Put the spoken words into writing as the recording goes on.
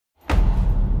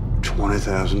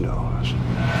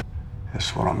$20,000.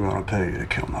 That's what I'm gonna pay you to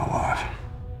kill my wife.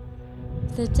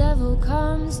 The devil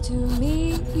comes to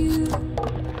meet you.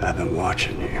 I've been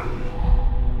watching you.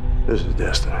 This is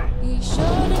destiny. Be sure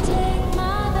to take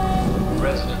my baby.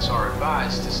 Residents are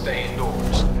advised to stay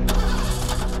indoors.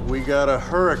 We got a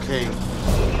hurricane.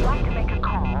 Would you like to make a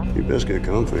call? You best get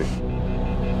comfy. If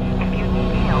you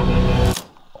need help.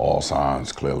 All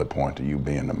signs clearly point to you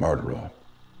being the murderer.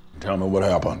 Tell me what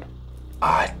happened.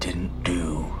 I didn't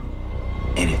do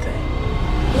anything.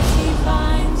 If he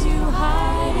finds you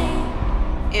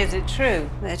hiding, Is it true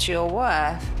that your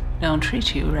wife don't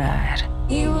treat you right?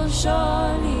 he will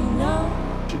surely know.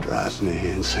 She drives me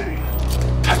insane.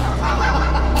 The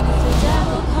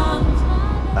devil comes,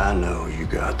 I know you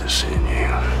got this in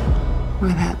you.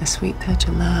 Without the sweet touch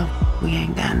of love, we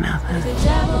ain't got nothing. the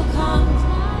devil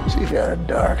comes, She's got a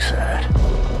dark side.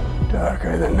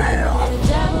 Darker than hell. the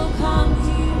devil comes,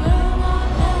 he will not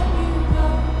let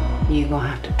you go. You gonna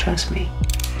have to trust me.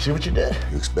 See what you did?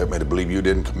 You expect me to believe you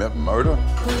didn't commit murder?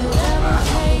 Whoever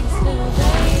takes little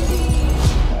baby,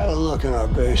 Have a look in our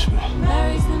basement.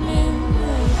 buries them in the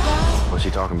ground. What's he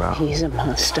talking about? He's a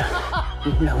monster.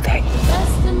 You know that.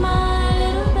 Best of my